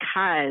was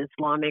because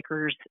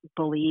lawmakers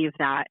believe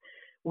that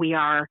we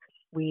are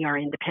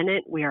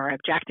independent, we are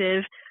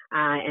objective,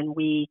 and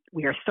we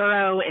are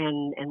thorough,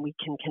 and we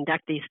can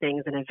conduct these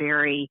things in a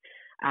very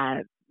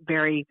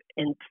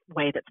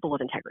way that's full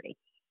of integrity.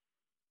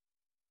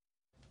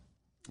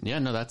 Yeah,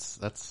 no, that's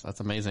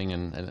amazing,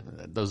 and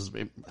those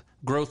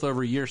growth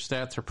over year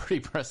stats are pretty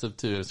impressive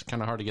too. It's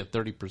kind of hard to get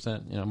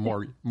 30%,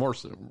 more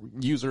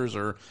users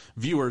or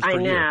viewers per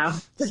year.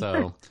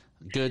 So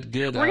good.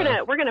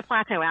 We're gonna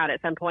plateau out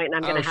at some point, and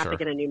I'm gonna have to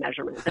get a new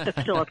measurement. But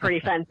it's still a pretty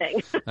fun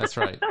thing. That's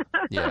right.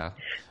 Yeah.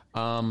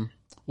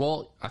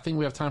 Well, I think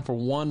we have time for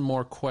one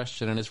more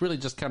question, and it's really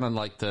just kind of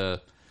like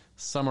to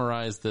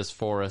summarize this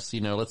for us.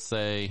 Let's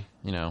say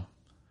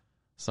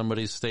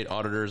somebody's state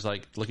auditors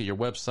look at your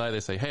website,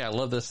 they say, hey, I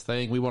love this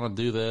thing, we want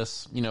to do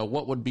this.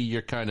 What would be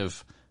your kind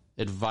of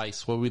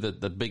advice, what would be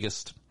the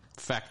biggest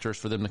factors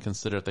for them to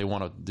consider if they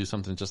want to do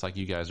something just like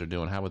you guys are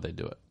doing? How would they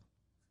do it?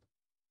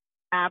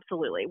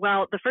 Absolutely.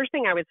 Well, the first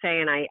thing I would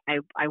say, and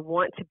I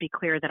want to be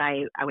clear that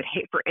I would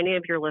hate for any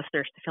of your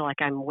listeners to feel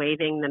like I'm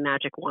waving the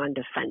magic wand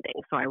of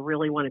funding. So I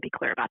really want to be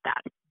clear about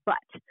that.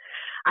 But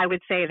I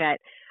would say that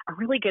a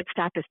really good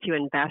step is to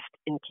invest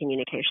in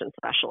communication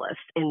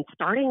specialists, and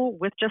starting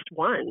with just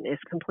one is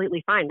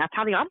completely fine. That's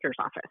how the auditor's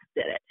office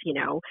did it, you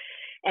know.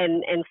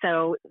 And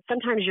so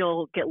sometimes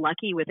you'll get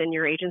lucky within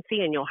your agency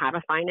and you'll have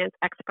a finance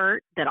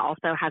expert that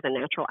also has a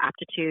natural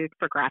aptitude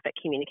for graphic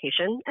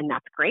communication, and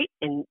that's great,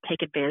 and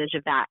take advantage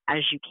of that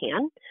as you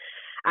can.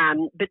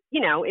 But,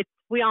 you know,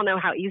 we all know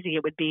how easy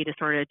it would be to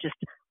sort of just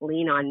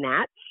lean on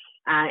that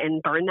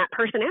and burn that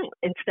person out.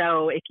 And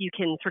so if you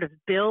can sort of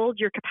build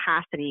your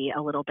capacity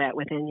a little bit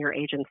within your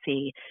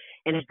agency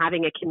and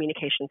having a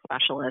communication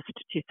specialist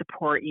to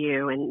support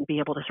you and be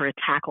able to sort of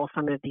tackle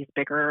some of these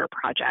bigger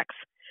projects,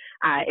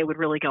 it would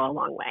really go a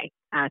long way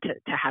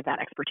to have that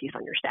expertise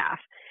on your staff.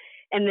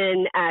 And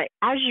then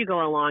as you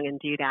go along and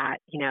do that,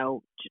 you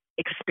know,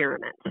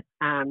 experiment.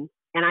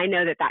 And I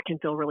know that can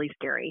feel really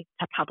scary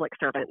to public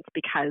servants,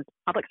 because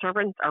public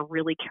servants are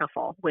really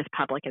careful with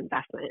public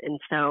investment. And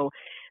so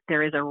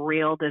there is a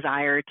real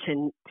desire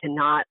to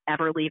not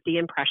ever leave the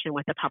impression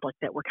with the public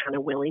that we're kind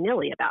of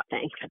willy-nilly about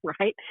things,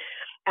 right?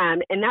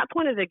 And that's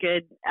one of the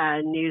good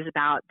news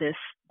about this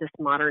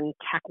modern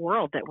tech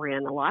world that we're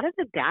in. A lot of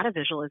the data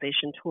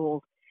visualization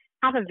tools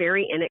have a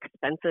very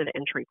inexpensive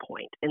entry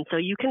point. And so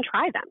you can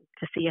try them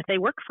to see if they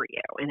work for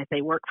you and if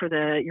they work for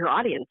your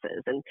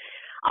audiences. And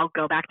I'll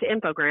go back to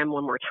Infogram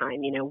one more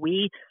time. You know,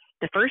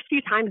 the first few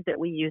times that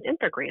we used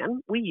Infogram,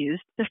 we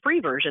used the free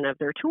version of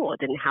their tool. It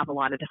didn't have a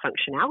lot of the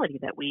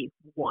functionality that we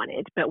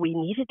wanted, but we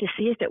needed to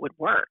see if it would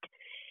work.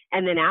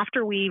 And then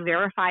after we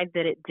verified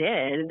that it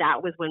did,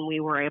 that was when we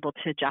were able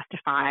to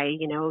justify,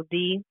 you know,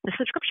 the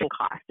subscription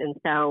cost. And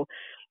so,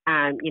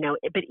 you know,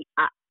 but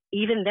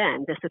even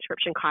then, the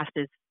subscription cost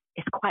is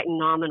quite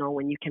nominal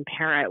when you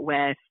compare it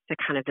with the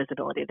kind of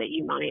visibility that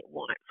you might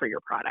want for your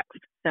products.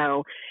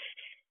 So,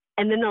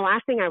 and then the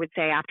last thing I would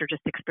say after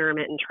just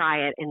experiment and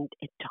try it, and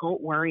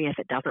don't worry if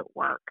it doesn't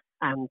work.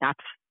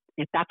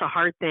 If that's a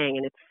hard thing,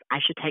 and I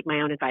should take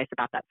my own advice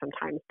about that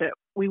sometimes, but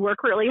we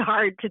work really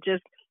hard to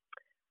just,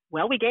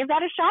 well, we gave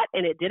that a shot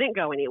and it didn't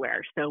go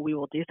anywhere, so we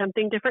will do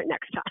something different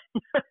next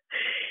time.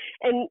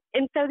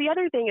 and so the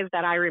other thing is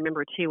that I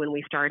remember too, when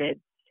we started,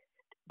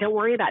 don't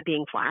worry about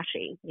being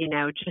flashy, you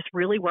know, just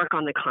really work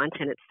on the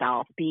content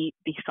itself, be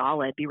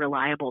solid, be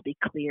reliable, be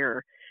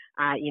clear,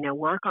 you know,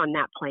 work on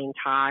that plain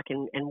talk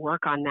and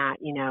work on that,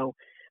 you know,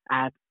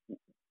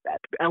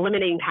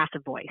 eliminating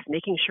passive voice,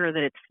 making sure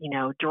that it's, you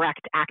know,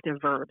 direct active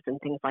verbs and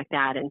things like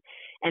that.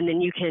 And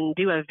then you can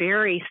do a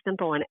very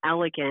simple and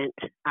elegant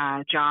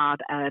job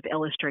of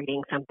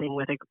illustrating something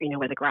with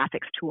a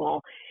graphics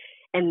tool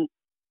and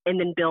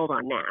then build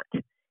on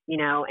that, you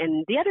know.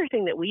 And the other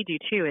thing that we do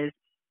too is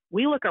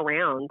we look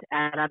around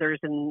at others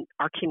in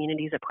our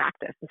communities of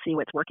practice and see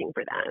what's working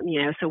for them,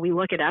 you know. So we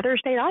look at other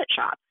state audit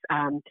shops.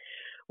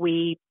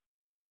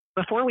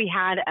 Before we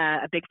had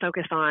a big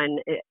focus on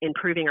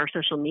improving our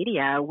social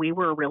media, we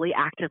were really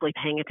actively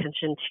paying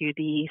attention to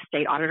the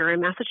state auditor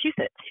in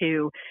Massachusetts,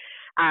 who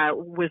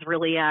was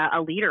really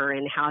a leader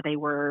in how they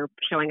were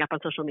showing up on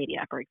social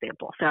media, for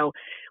example. So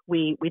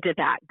we did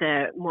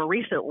that. More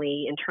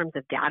recently, in terms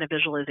of data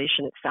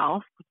visualization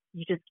itself,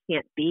 you just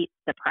can't beat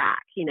the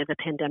PRAC, you know, the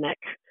Pandemic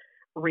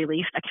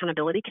Relief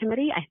Accountability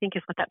Committee, I think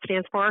is what that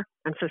stands for.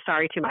 I'm so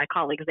sorry to my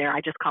colleagues there.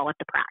 I just call it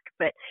the PRAC.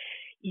 But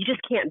you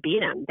just can't beat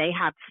them. They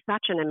have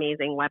such an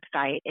amazing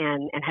website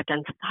and have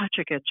done such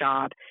a good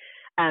job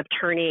of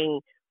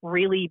turning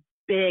really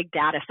big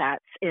data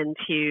sets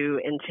into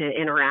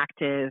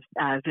interactive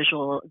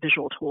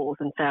visual tools.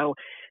 And so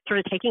sort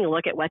of taking a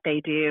look at what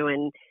they do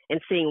and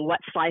seeing what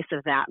slice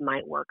of that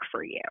might work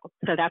for you.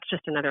 So that's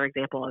just another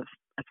example of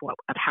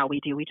how we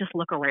do. We just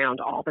look around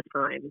all the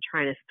time and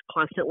try to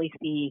constantly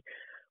see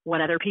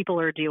what other people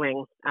are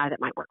doing that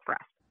might work for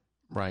us.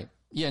 Right.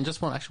 Yeah, and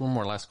just one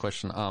more last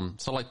question.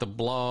 So like the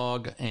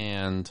blog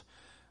and,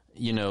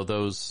 you know,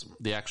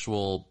 the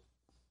actual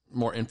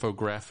more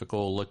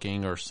infographical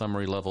looking or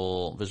summary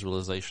level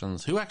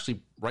visualizations, who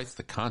actually writes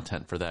the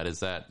content for that? Is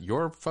that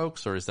your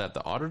folks or is that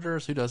the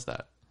auditors? Who does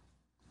that?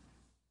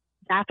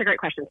 That's a great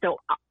question. So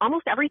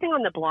almost everything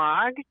on the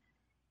blog,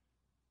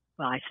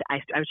 well, I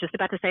was just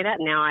about to say that.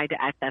 Now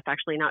that's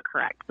actually not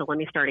correct. So let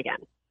me start again.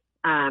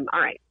 All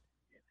right.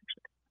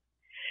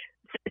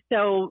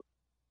 So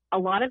a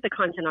lot of the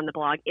content on the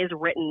blog is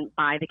written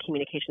by the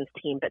communications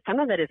team, but some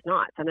of it is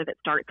not. Some of it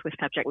starts with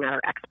subject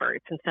matter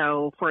experts. And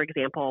so, for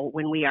example,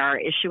 when we are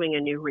issuing a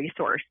new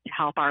resource to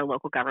help our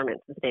local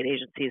governments and state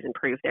agencies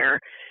improve their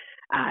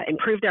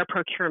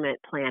procurement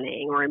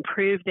planning or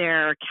improve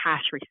their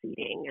cash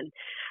receipting, and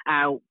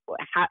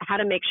how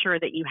to make sure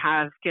that you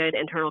have good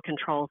internal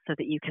controls so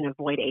that you can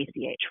avoid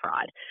ACH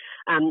fraud.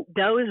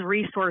 Those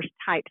resource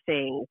type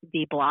things,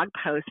 the blog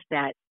posts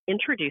that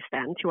introduce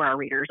them to our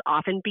readers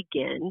often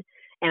begin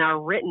and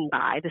are written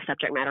by the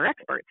subject matter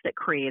experts that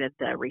created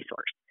the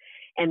resource.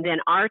 And then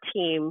our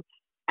team,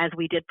 as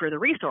we did for the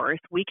resource,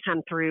 we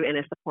come through in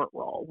a support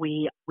role.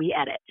 We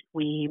edit.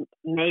 We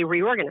may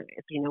reorganize.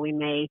 We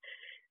may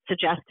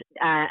suggest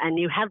a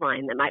new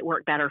headline that might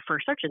work better for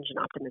search engine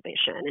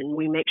optimization, and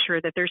we make sure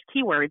that there's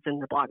keywords in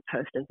the blog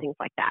post and things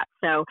like that.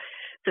 So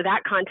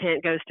that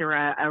content goes through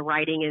a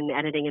writing and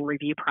editing and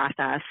review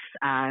process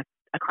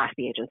across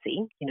the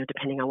agency,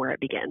 depending on where it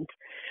begins.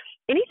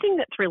 Anything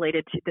that's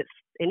related to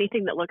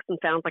anything that looks and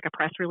sounds like a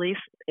press release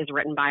is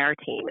written by our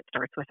team. It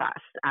starts with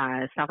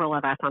us. Several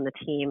of us on the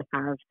team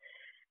have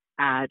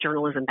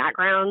journalism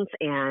backgrounds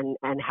and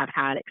have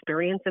had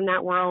experience in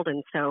that world,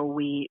 and so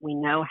we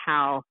know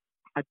how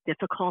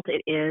difficult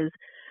it is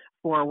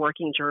for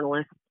working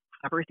journalists to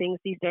cover things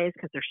these days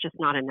because there's just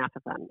not enough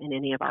of them in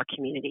any of our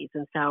communities.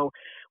 And so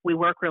we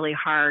work really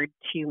hard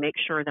to make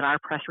sure that our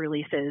press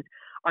releases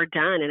are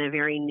done in a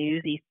very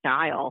newsy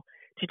style,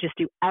 to just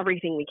do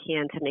everything we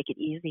can to make it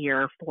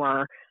easier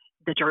for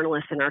the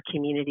journalists in our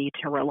community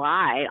to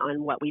rely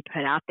on what we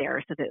put out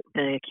there so that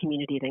the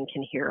community then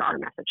can hear our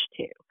message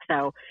too.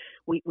 So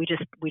we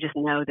just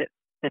know that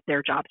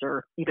their jobs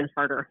are even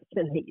harder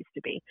than they used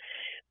to be.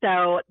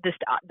 So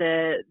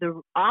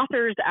the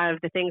authors of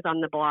the things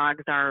on the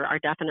blogs are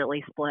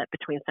definitely split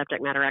between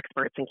subject matter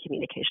experts and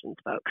communications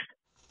folks.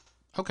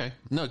 Okay.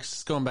 No,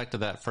 just going back to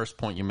that first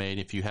point you made,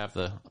 if you have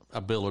the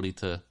ability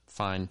to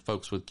find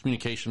folks with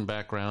communication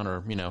background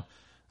or,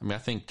 I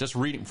think just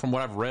reading from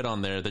what I've read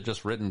on there, they're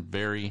just written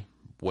very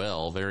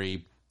well,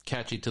 very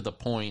catchy to the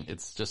point.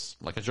 It's just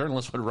like a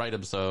journalist would write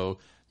them. So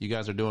you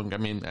guys are doing,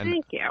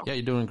 Thank you. Yeah,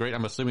 you're doing great.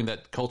 I'm assuming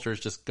that culture is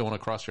just going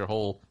across your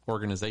whole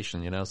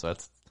organization, so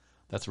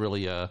that's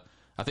really, I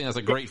think that's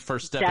a great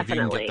first step.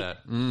 Definitely. If you can get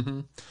that. Mm-hmm.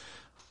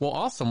 Well,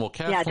 awesome. Well,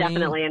 Kathleen. Yeah,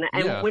 definitely.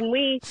 And when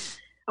we,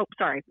 oh,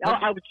 sorry.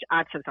 I'm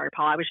so sorry,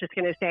 Paul. I was just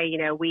going to say,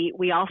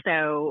 we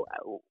also,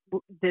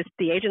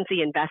 the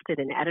agency invested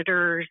in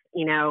editors,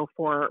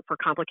 for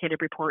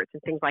complicated reports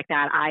and things like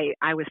that.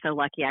 I was so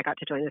lucky I got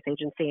to join this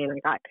agency, and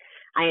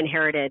I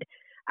inherited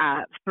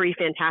 3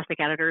 fantastic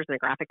editors and a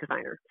graphic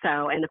designer.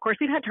 So, and of course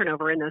we've had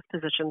turnover in those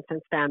positions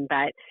since then,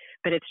 but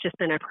it's just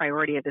been a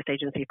priority of this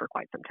agency for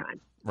quite some time.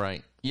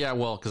 Right. Yeah.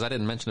 Well, cause I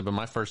didn't mention it, but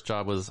my first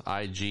job was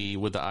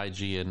with the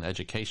IG in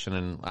education.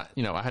 And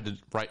I had to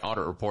write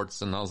audit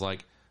reports, and I was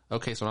like,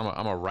 okay, so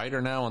I'm a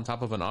writer now on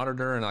top of an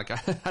auditor, and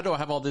how do I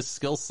have all these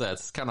skill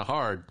sets? It's kind of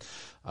hard.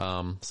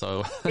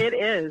 So it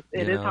is.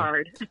 It is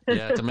hard.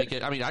 Yeah, to make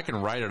it. I mean, I can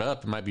write it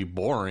up. It might be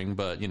boring,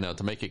 but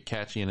to make it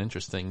catchy and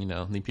interesting,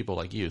 need people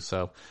like you.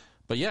 So,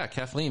 but yeah,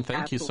 Kathleen,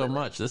 thank you so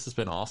much. This has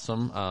been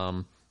awesome.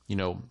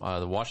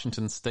 The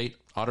Washington State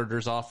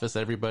Auditor's Office.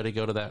 Everybody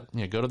go to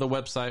that. Go to the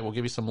website. We'll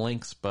give you some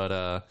links,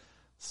 but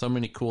so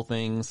many cool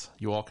things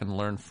you all can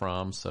learn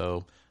from.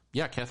 So,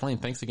 yeah, Kathleen,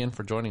 thanks again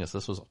for joining us.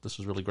 This was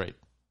really great.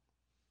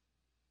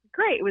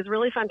 Great. It was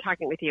really fun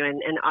talking with you.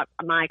 And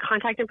my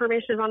contact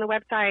information is on the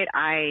website.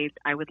 I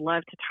would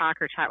love to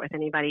talk or chat with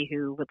anybody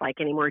who would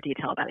like any more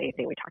detail about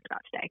anything we talked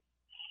about today.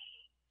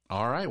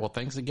 All right. Well,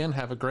 thanks again.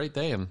 Have a great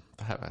day, and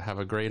have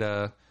a great,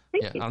 Thank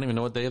you. I don't even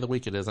know what day of the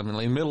week it is. I'm in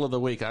the middle of the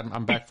week.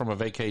 I'm back from a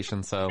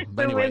vacation. So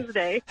but anyway,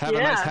 Wednesday. Have a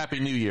nice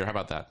Happy New Year. How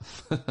about that?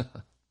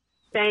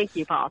 Thank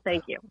you, Paul.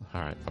 Thank you.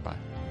 All right. Bye-bye.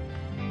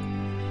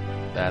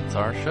 That's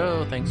our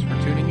show. Thanks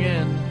for tuning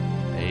in.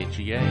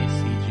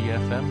 AGA-CGFM.org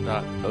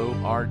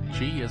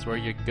is where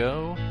you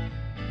go,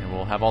 and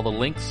we'll have all the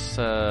links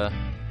for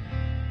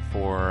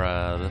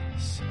the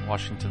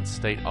Washington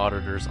State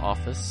Auditor's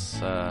Office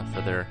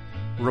for their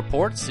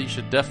reports. You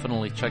should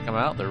definitely check them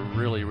out. They're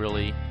really,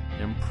 really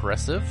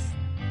impressive.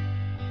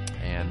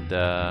 And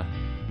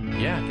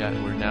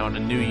we're now in a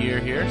new year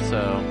here,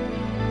 so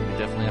we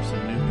definitely have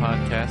some new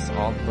podcasts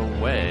on the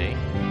way.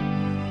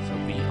 So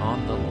be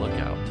on the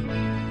lookout.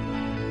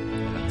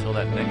 Until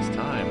that next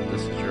time,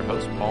 this is your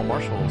host, Paul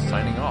Marshall,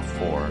 signing off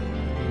for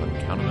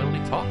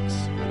Accountability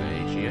Talks with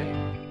AGA.